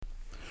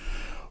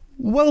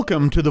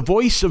Welcome to the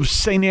Voice of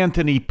St.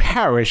 Anthony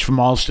Parish from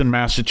Allston,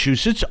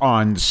 Massachusetts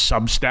on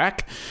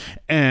Substack,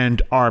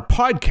 and our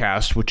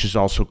podcast, which is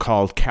also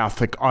called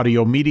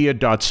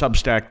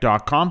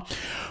CatholicAudiomedia.substack.com.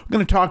 We're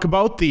going to talk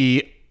about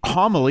the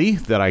homily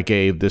that I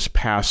gave this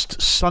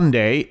past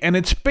Sunday, and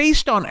it's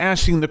based on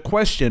asking the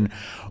question,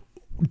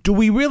 do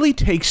we really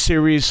take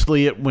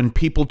seriously it when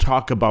people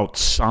talk about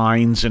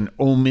signs and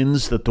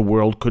omens that the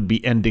world could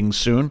be ending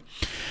soon?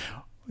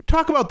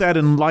 Talk about that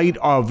in light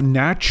of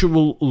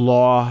natural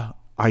law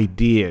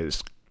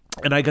ideas.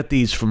 And I got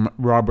these from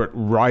Robert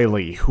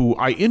Riley, who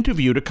I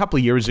interviewed a couple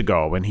of years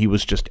ago, and he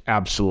was just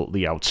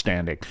absolutely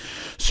outstanding.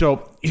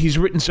 So he's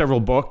written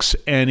several books,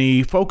 and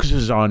he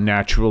focuses on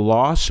natural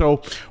law.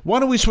 So why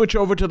don't we switch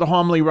over to the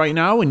homily right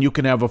now, and you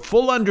can have a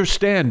full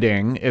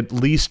understanding, at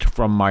least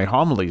from my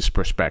homily's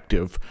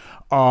perspective,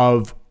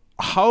 of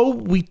how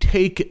we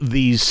take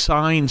these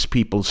signs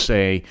people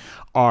say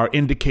are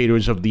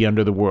indicators of the end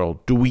of the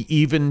world. Do we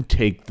even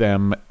take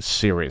them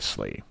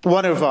seriously?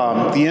 One of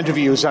the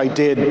interviews I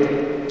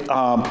did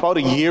about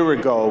a year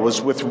ago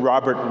was with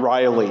Robert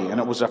Riley, and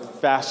it was a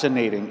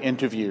fascinating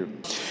interview.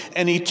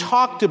 And he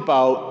talked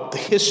about the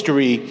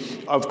history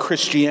of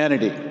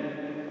Christianity.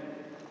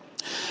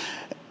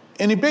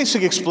 And he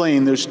basically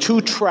explained there's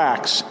two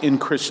tracks in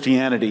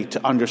Christianity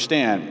to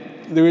understand.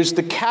 There is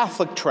the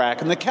Catholic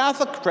track, and the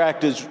Catholic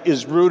track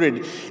is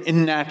rooted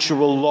in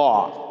natural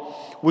law,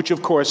 which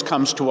of course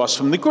comes to us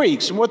from the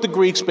Greeks. And what the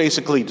Greeks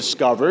basically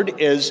discovered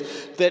is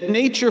that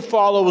nature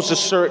follows a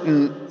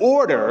certain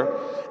order,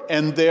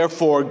 and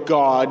therefore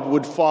God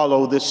would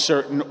follow this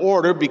certain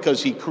order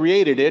because he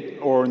created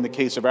it, or in the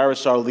case of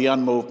Aristotle, the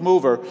unmoved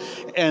mover,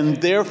 and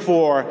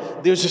therefore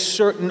there's a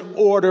certain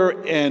order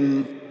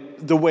in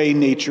the way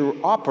nature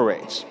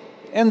operates.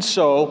 And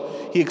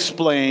so he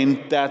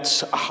explained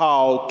that's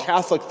how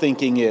Catholic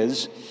thinking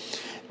is.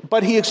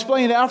 But he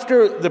explained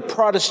after the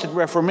Protestant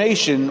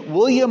Reformation,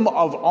 William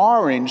of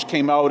Orange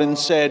came out and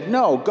said,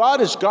 no, God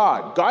is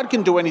God. God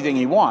can do anything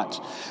he wants.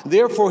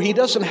 Therefore, he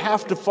doesn't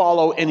have to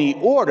follow any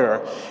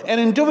order. And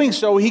in doing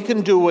so, he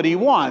can do what he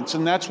wants.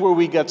 And that's where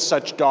we get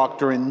such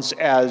doctrines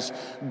as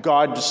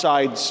God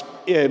decides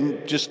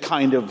just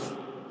kind of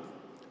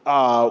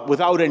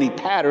without any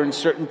pattern.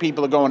 Certain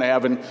people are going to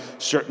heaven,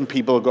 certain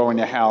people are going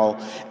to hell.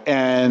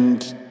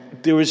 And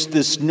there is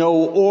this no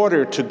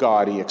order to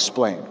God, he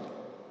explained.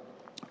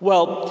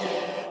 Well,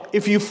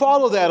 if you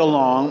follow that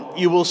along,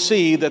 you will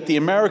see that the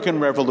American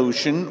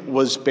Revolution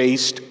was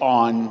based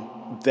on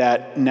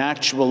that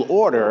natural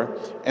order,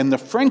 and the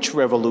French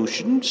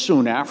Revolution,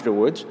 soon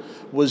afterwards,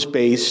 was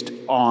based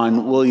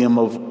on William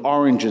of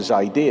Orange's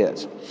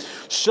ideas.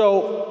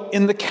 So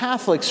in the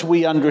Catholics,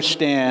 we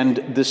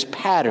understand this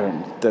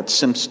pattern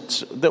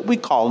that we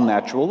call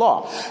natural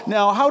law.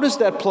 Now, how does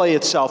that play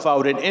itself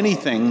out in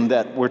anything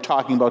that we're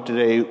talking about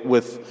today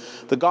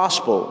with the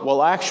gospel?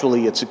 Well,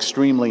 actually, it's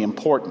extremely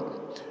important.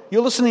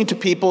 You're listening to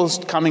people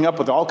coming up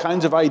with all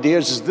kinds of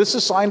ideas. Is this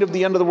a sign of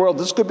the end of the world?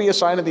 This could be a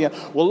sign of the end.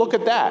 Well, look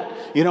at that.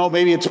 You know,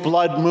 maybe it's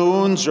blood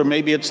moons, or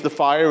maybe it's the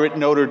fire at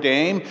Notre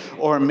Dame,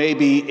 or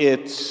maybe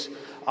it's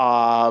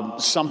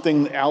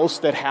something else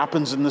that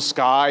happens in the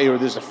sky, or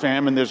there's a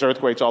famine, there's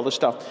earthquakes, all this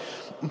stuff.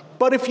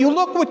 But if you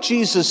look what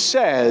Jesus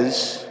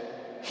says,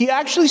 he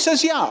actually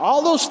says, yeah,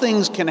 all those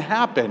things can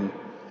happen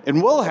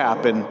and will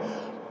happen,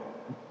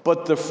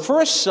 but the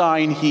first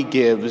sign he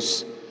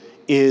gives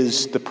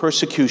is the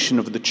persecution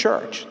of the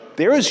church.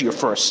 There is your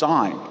first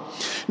sign.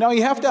 Now,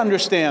 you have to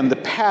understand the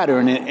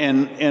pattern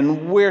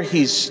and where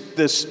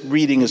this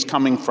reading is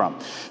coming from.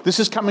 This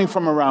is coming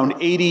from around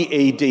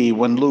 80 AD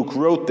when Luke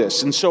wrote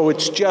this. And so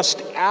it's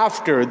just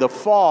after the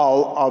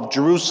fall of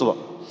Jerusalem.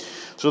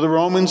 So the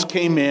Romans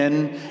came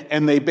in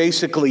and they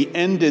basically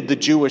ended the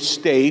Jewish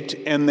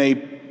state, and they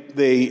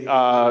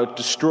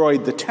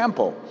destroyed the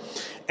temple.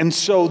 And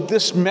so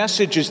this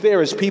message is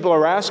there as people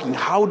are asking,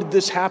 how did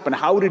this happen?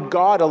 How did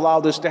God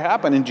allow this to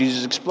happen? And Jesus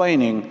is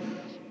explaining,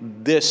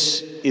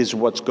 this is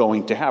what's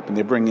going to happen.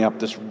 They're bringing up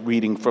this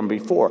reading from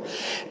before.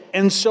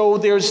 And so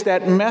there's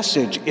that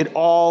message. It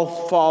all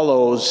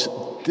follows.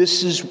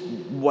 This is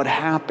what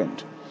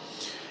happened.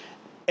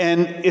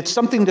 And it's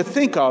something to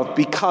think of,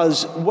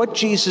 because what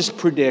Jesus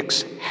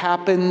predicts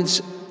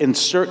happens in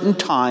certain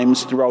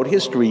times throughout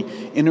history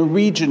in a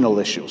regional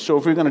issue. So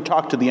if we're going to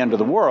talk to the end of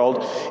the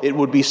world, it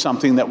would be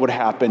something that would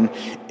happen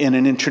in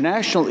an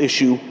international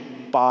issue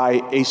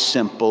by a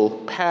simple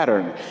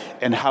pattern.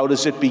 And how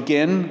does it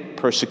begin?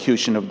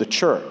 Persecution of the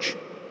church.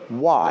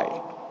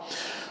 Why?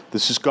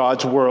 This is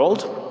God's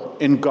world,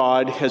 and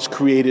God has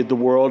created the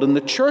world, and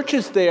the church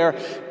is there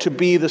to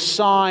be the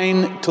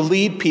sign to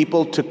lead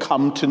people to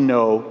come to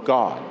know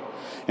God.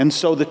 And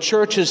so the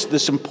church has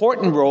this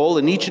important role,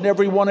 and each and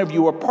every one of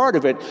you are part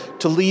of it,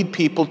 to lead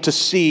people to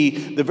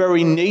see the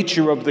very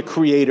nature of the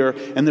Creator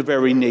and the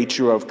very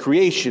nature of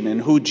creation, and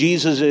who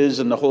Jesus is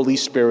and the Holy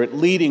Spirit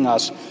leading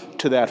us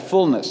to that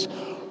fullness.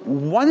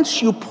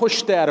 Once you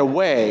push that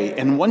away,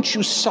 and once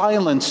you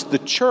silence the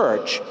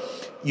church,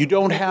 you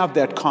don't have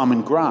that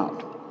common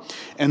ground.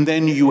 And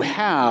then you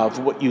have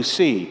what you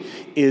see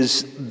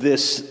is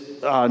this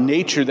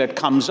nature that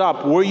comes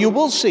up where you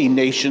will see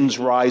nations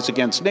rise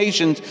against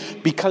nations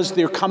because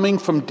they're coming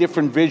from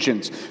different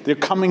visions. They're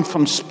coming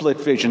from split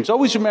visions.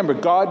 Always remember,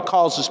 God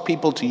calls his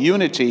people to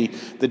unity.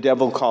 The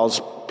devil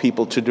calls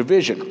people to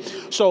division.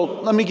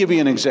 So let me give you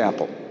an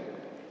example.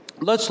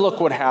 Let's look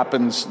what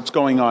happens, it's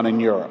going on in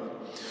Europe.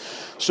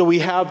 So we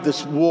have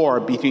this war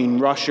between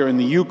Russia and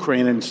the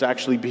Ukraine, and it's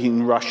actually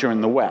between Russia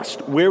and the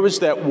West. Where is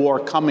that war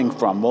coming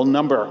from? Well,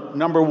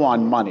 number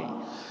one, money.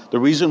 The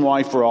reason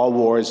why for all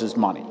wars is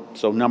money.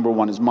 So number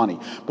one is money.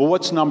 But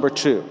what's number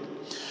two?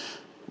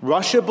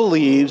 Russia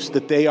believes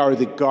that they are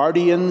the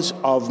guardians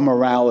of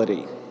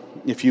morality,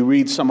 if you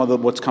read some of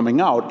what's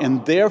coming out.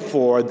 And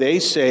therefore, they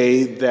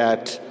say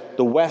that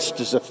the West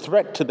is a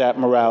threat to that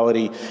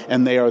morality,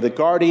 and they are the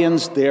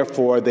guardians.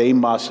 Therefore, they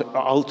must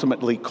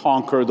ultimately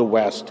conquer the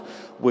West,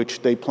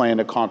 which they plan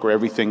to conquer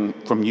everything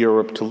from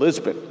Europe to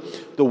Lisbon.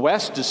 The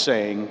West is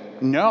saying,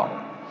 no,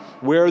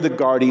 we're the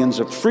guardians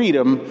of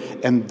freedom,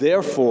 and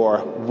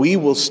therefore we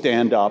will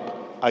stand up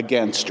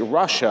against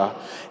Russia.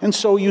 And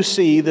so you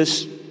see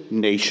this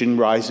nation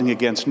rising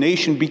against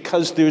nation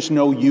because there's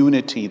no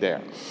unity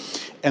there.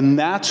 And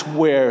that's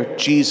where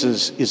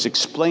Jesus is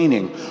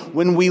explaining.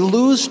 When we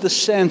lose the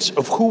sense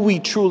of who we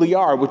truly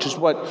are, which is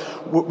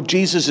what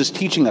Jesus is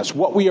teaching us,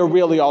 what we are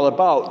really all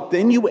about,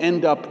 then you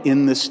end up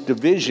in this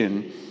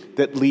division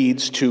that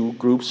leads to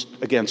groups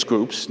against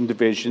groups and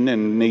division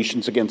and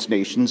nations against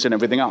nations and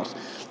everything else.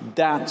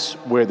 That's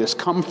where this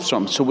comes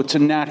from. So it's a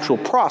natural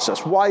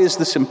process. Why is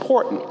this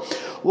important?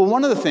 Well,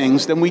 one of the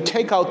things, then we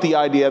take out the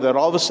idea that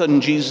all of a sudden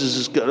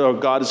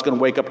God is going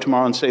to wake up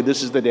tomorrow and say,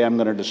 this is the day I'm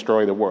going to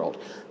destroy the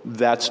world.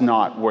 That's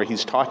not where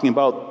he's talking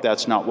about.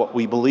 That's not what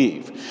we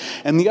believe.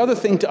 And the other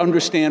thing to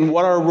understand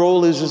what our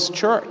role is as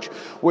church.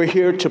 We're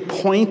here to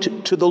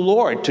point to the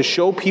Lord, to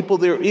show people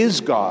there is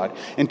God,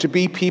 and to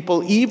be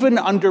people even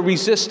under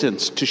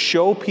resistance, to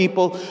show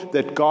people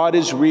that God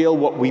is real,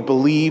 what we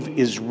believe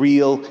is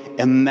real,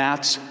 and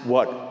that's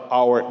what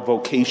our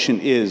vocation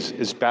is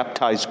as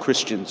baptized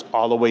Christians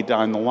all the way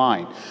down the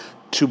line,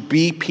 to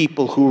be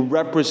people who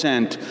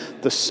represent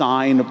the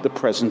sign of the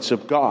presence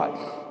of God.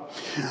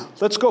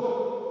 Let's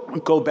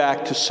go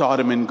back to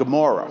Sodom and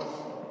Gomorrah.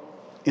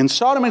 In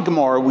Sodom and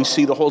Gomorrah, we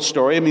see the whole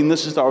story. I mean,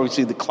 this is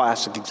obviously the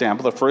classic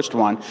example, the first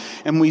one,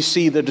 and we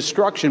see the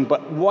destruction.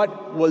 But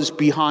what was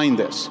behind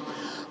this?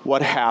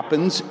 What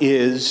happens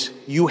is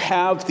you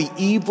have the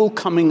evil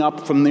coming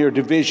up from their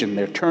division.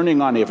 They're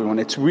turning on everyone.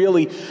 It's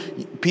really,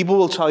 people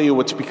will tell you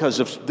it's because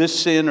of this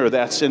sin or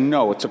that sin.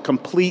 No, it's a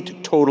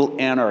complete, total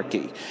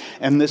anarchy.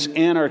 And this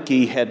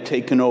anarchy had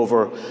taken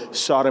over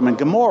Sodom and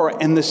Gomorrah,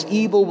 and this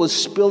evil was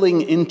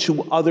spilling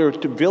into other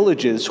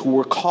villages who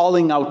were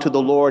calling out to the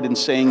Lord and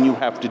saying, you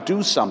have to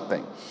do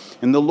something.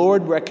 And the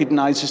Lord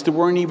recognizes there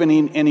weren't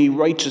even any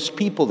righteous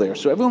people there.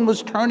 So everyone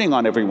was turning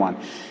on everyone.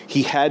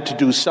 He had to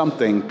do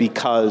something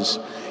because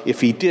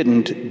if he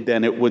didn't,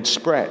 then it would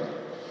spread.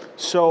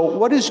 So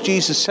what is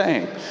Jesus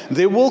saying?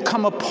 There will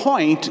come a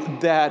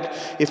point that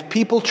if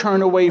people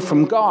turn away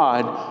from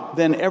God,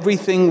 then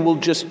everything will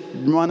just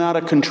run out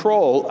of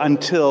control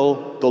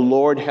until the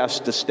Lord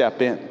has to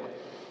step in.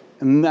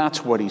 And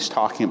that's what he's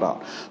talking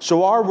about.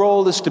 So our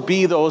role is to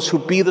be those who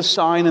be the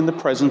sign in the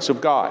presence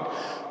of God.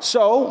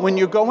 So when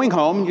you're going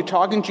home, you're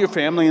talking to your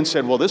family and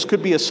said, well, this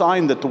could be a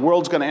sign that the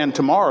world's going to end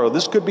tomorrow.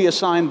 This could be a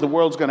sign the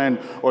world's going to end,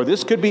 or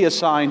this could be a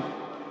sign.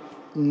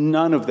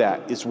 None of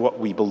that is what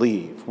we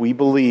believe. We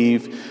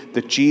believe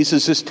that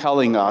Jesus is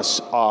telling us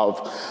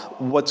of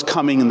what's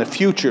coming in the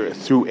future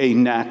through a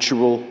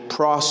natural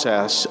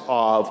process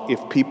of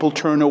if people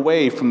turn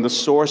away from the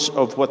source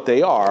of what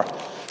they are,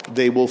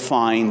 they will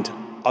find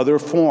other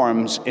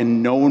forms,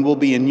 and no one will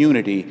be in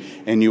unity,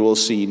 and you will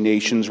see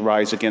nations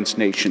rise against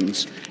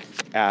nations,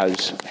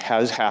 as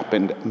has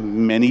happened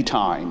many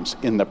times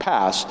in the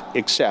past,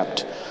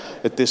 except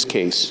in this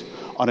case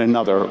on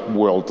another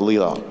worldly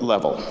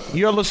level.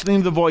 You're listening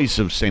to the voice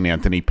of St.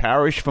 Anthony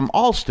Parish from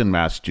Alston,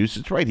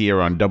 Massachusetts, right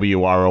here on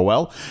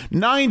WROL,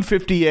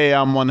 950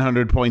 AM,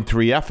 100.3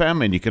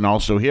 FM, and you can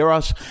also hear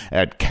us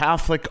at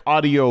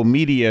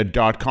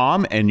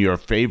CatholicAudiomedia.com and your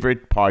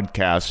favorite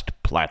podcast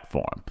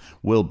platform.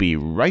 We'll be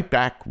right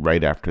back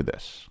right after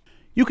this.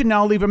 You can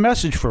now leave a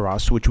message for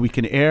us, which we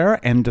can air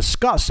and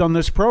discuss on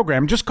this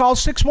program. Just call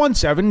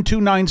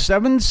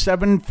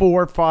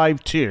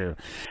 617-297-7452.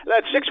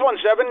 That's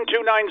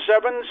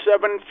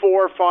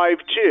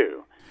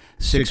 617-297-7452.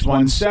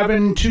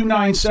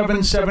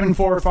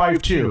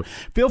 617-297-7452.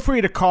 Feel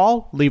free to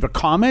call, leave a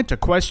comment, a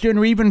question,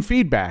 or even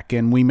feedback,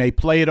 and we may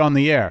play it on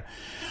the air.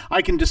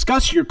 I can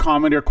discuss your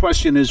comment or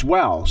question as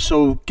well,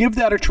 so give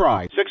that a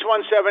try.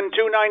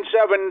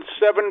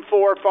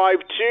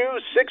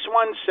 617-297-7452,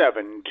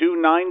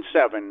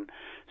 617-297-7452.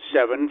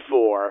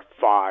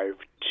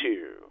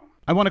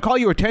 I want to call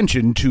your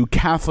attention to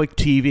Catholic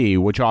TV,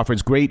 which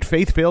offers great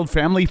faith-filled,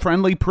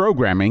 family-friendly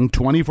programming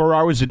 24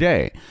 hours a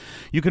day.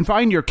 You can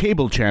find your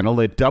cable channel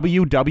at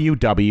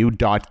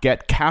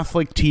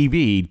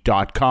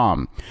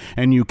www.getcatholictv.com,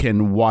 and you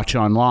can watch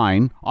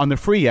online on the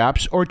free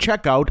apps or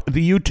check out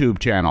the YouTube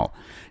channel.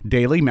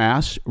 Daily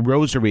Mass,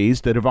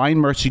 Rosaries, the Divine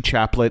Mercy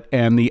Chaplet,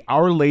 and the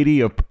Our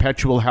Lady of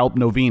Perpetual Help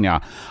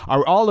Novena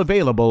are all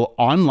available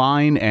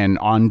online and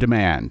on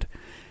demand.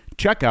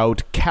 Check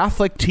out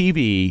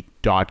CatholicTV.com.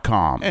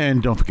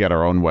 And don't forget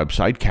our own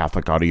website,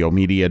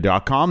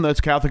 CatholicAudiomedia.com.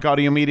 That's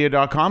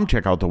CatholicAudiomedia.com.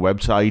 Check out the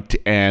website,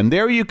 and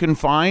there you can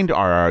find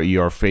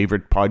your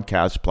favorite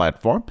podcast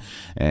platform,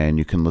 and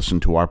you can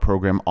listen to our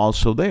program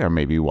also there,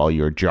 maybe while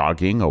you're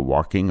jogging or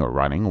walking or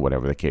running, or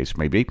whatever the case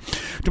may be.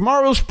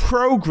 Tomorrow's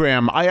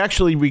program, I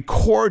actually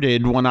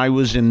recorded when I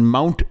was in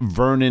Mount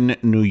Vernon,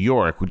 New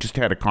York. We just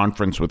had a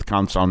conference with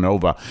Canção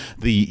Nova,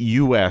 the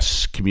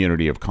U.S.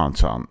 community of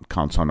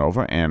Canção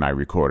Nova, and I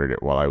recorded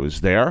it while I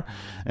was there.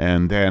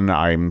 And then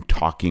I'm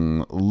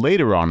talking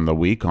later on in the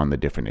week on the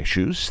different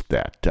issues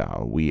that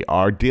we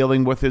are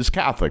dealing with as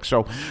Catholics.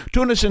 So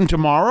tune us in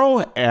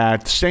tomorrow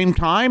at the same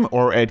time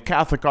or at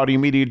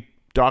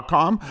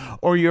CatholicAudiomedia.com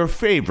or your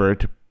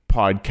favorite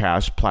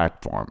podcast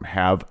platform.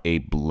 Have a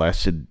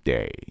blessed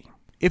day.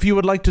 If you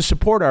would like to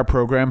support our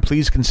program,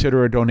 please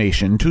consider a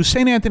donation to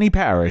St. Anthony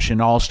Parish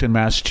in Allston,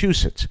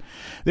 Massachusetts.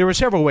 There are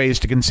several ways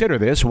to consider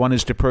this. One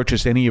is to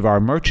purchase any of our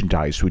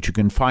merchandise, which you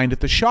can find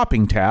at the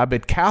shopping tab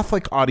at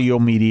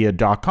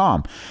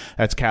CatholicAudiomedia.com.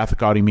 That's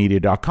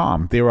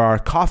CatholicAudiomedia.com. There are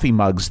coffee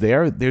mugs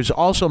there. There's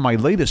also my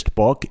latest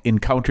book,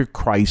 Encounter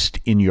Christ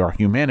in Your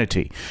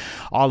Humanity,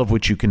 all of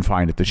which you can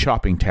find at the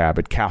shopping tab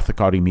at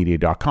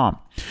CatholicAudiomedia.com.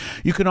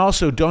 You can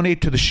also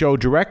donate to the show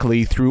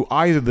directly through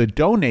either the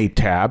Donate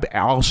tab,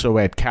 also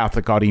at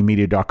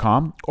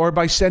CatholicAudiomedia.com, or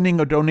by sending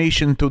a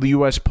donation through the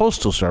U.S.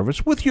 Postal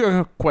Service with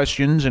your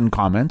questions and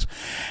comments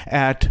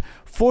at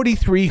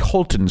 43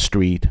 Holton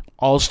Street,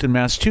 Allston,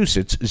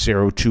 Massachusetts,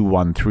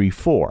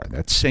 02134.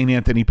 That's St.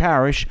 Anthony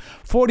Parish,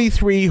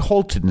 43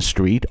 Holton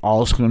Street,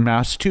 Allston,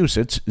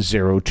 Massachusetts,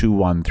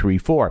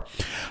 02134.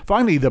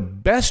 Finally, the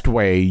best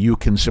way you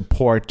can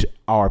support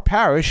our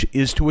parish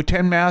is to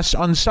attend Mass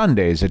on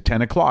Sundays at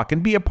 10 o'clock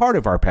and be a part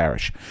of our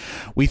parish.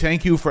 We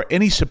thank you for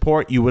any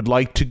support you would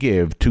like to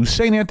give to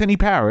St. Anthony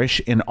Parish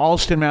in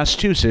Allston,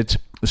 Massachusetts,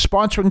 the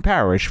sponsoring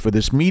parish for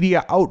this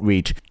media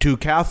outreach to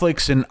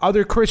Catholics and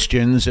other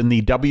Christians in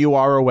the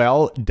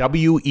WROL,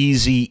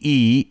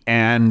 WEZE,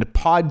 and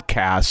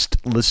podcast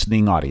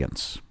listening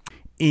audience.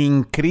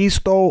 In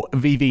Cristo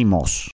vivimos.